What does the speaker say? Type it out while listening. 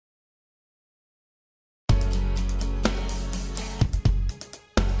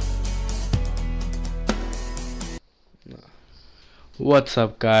What's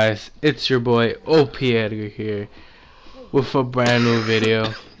up, guys? It's your boy OP Edgar here with a brand new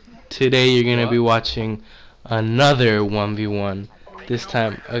video. Today you're gonna be watching another 1v1, this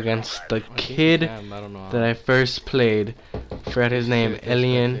time against the kid that I first played. Forgot his name,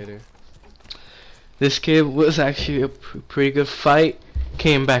 Alien. This kid was actually a pretty good fight.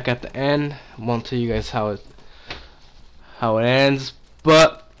 Came back at the end. Won't tell you guys how it ends,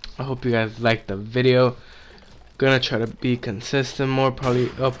 but I hope you guys like the video. Gonna try to be consistent more, probably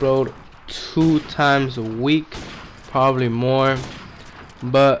upload 2 times a week, probably more,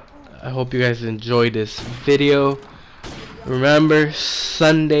 but I hope you guys enjoy this video. Remember,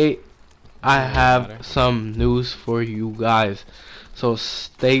 Sunday I have some news for you guys, so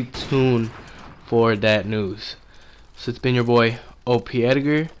stay tuned for that news. So it's been your boy OP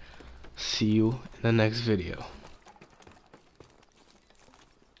Edgar. See you in the next video.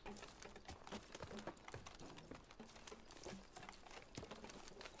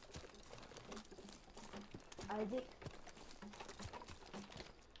 Isaac,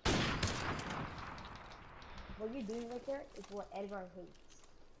 what you're doing right there is what Edgar hates.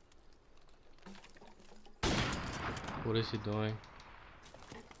 What is he doing?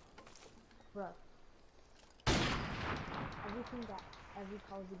 Bruh. Everything that every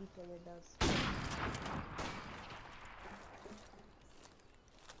Call of Duty player does.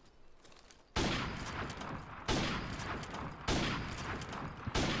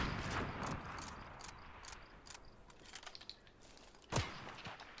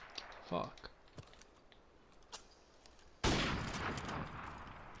 Fuck.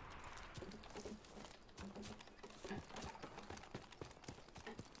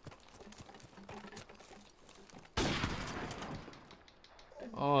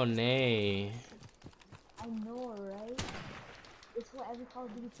 Oh, nay. I know, right? It's what every Call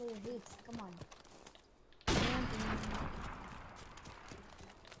of Duty player hates. Come on.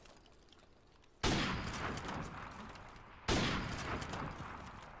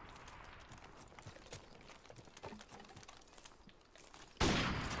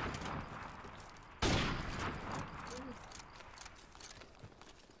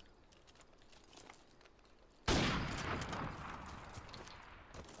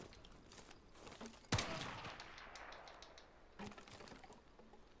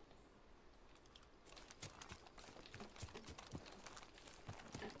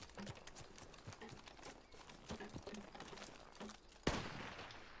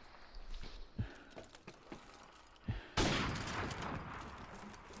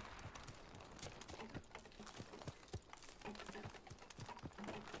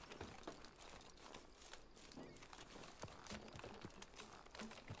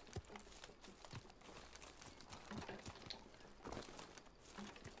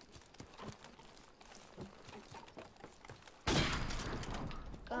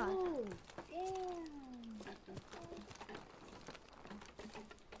 God. Oh, damn.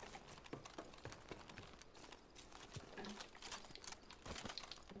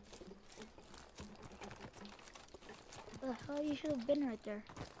 The hell, you should have been right there.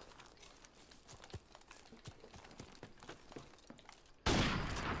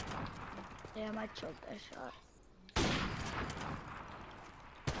 Damn, I choked that shot.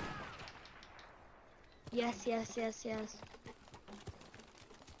 Yes, yes, yes, yes.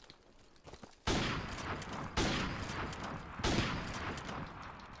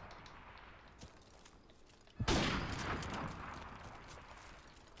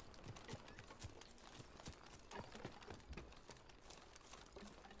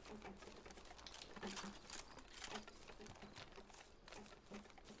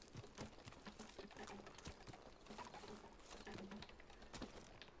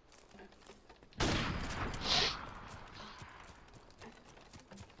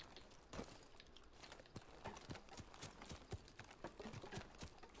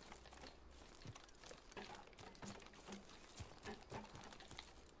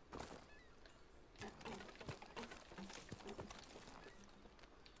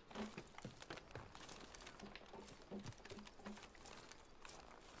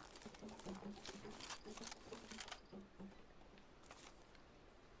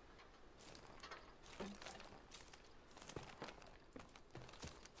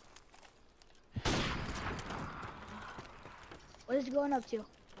 What is it going up to?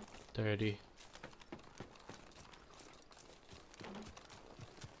 30.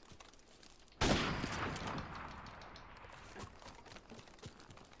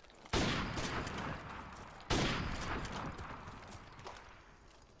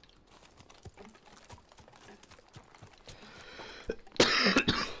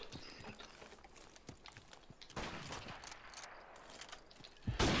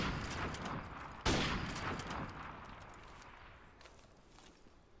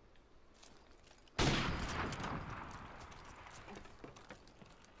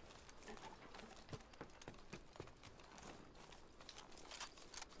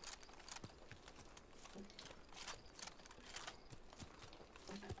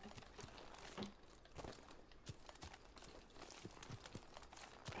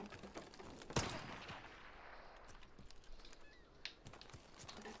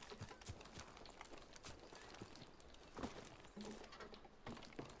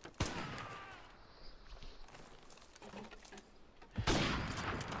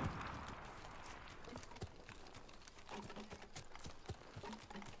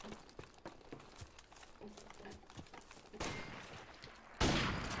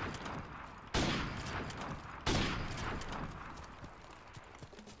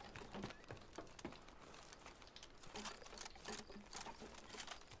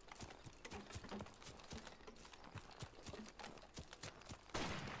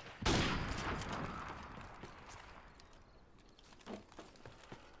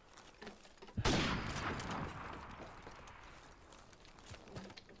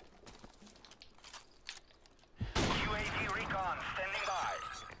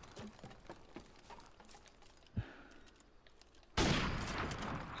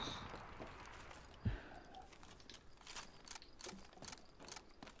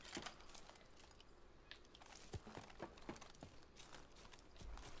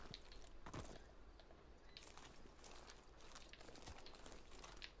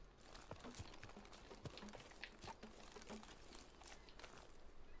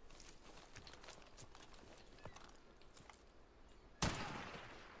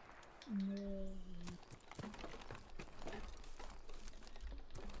 No.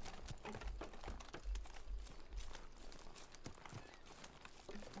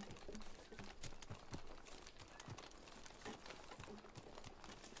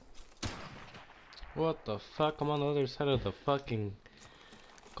 What the fuck? I'm on the other side of the fucking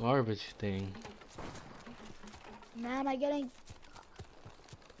garbage thing. Man, am I getting...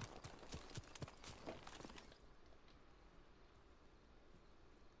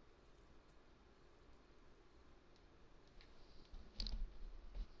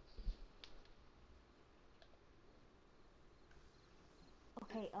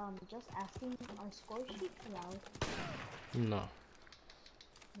 Okay, just asking, are score sheets allowed? No.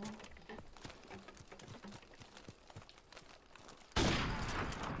 No?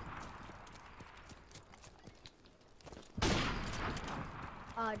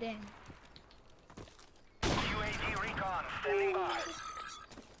 Ah, dang. UAV recon standing by.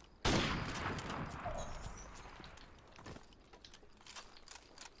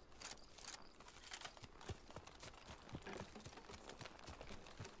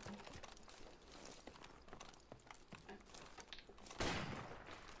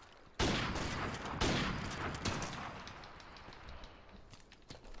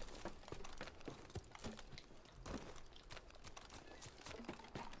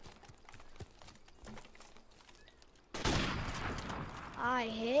 I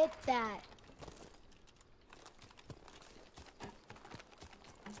hit that.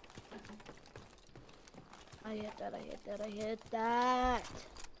 I hit that, I hit that, I hit that.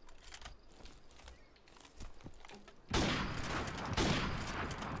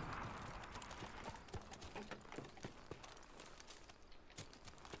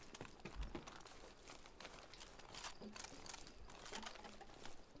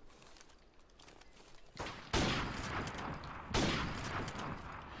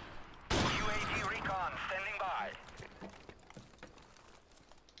 UAV recon standing by.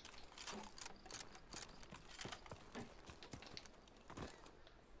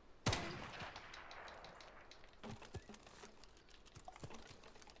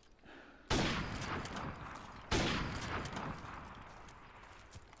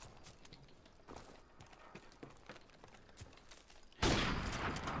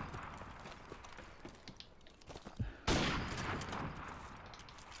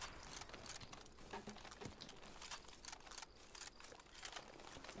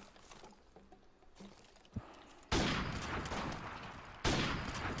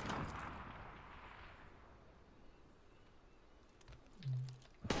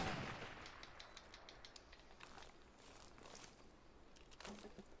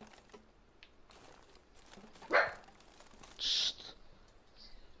 Shh.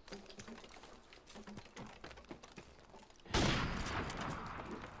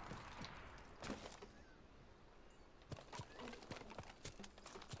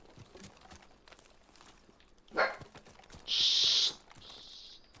 Shh.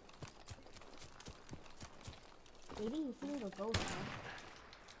 Maybe you see the ghost,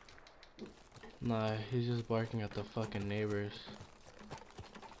 huh? Nah, he's just barking at the fucking neighbors.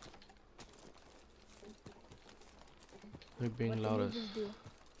 They're being What loud the as neighbors do?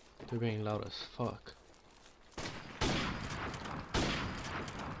 they're being loud as fuck.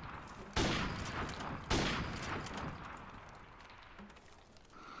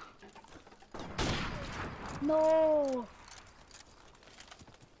 No!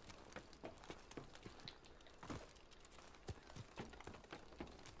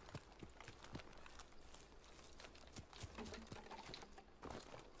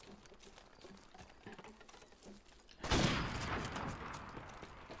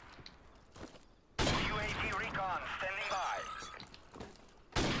 UAV recon standing by.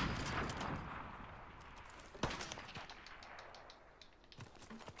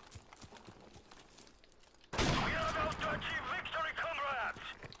 We are about to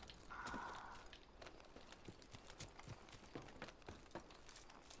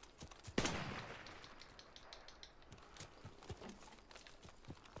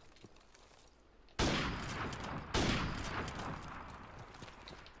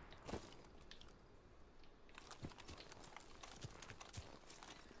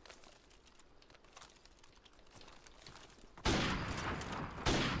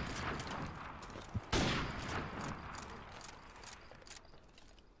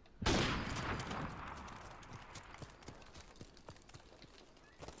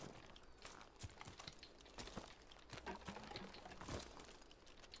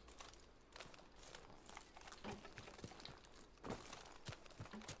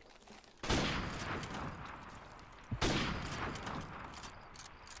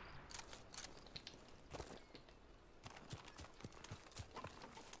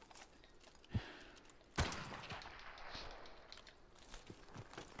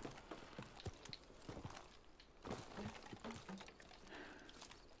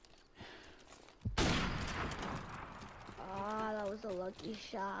lucky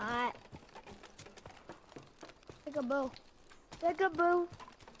shot. Peekaboo. Peekaboo.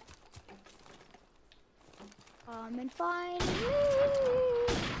 Come and find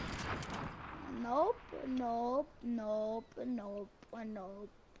me. Nope, nope, nope, nope, nope,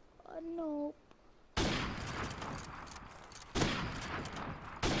 nope.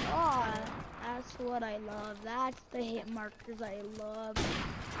 Oh, that's what I love. That's the hit markers I love.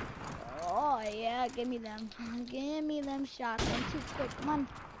 Oh yeah, give me them. Give me them shots. I'm too quick. Come on.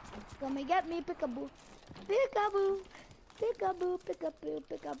 Come and get me, Peekaboo. Peekaboo. Peekaboo, peekaboo,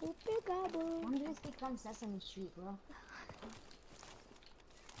 peekaboo, peekaboo. When did this become Sesame Street, bro?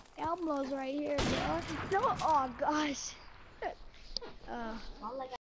 Uh, Elmo's right here, bro. No, oh gosh. uh, Not like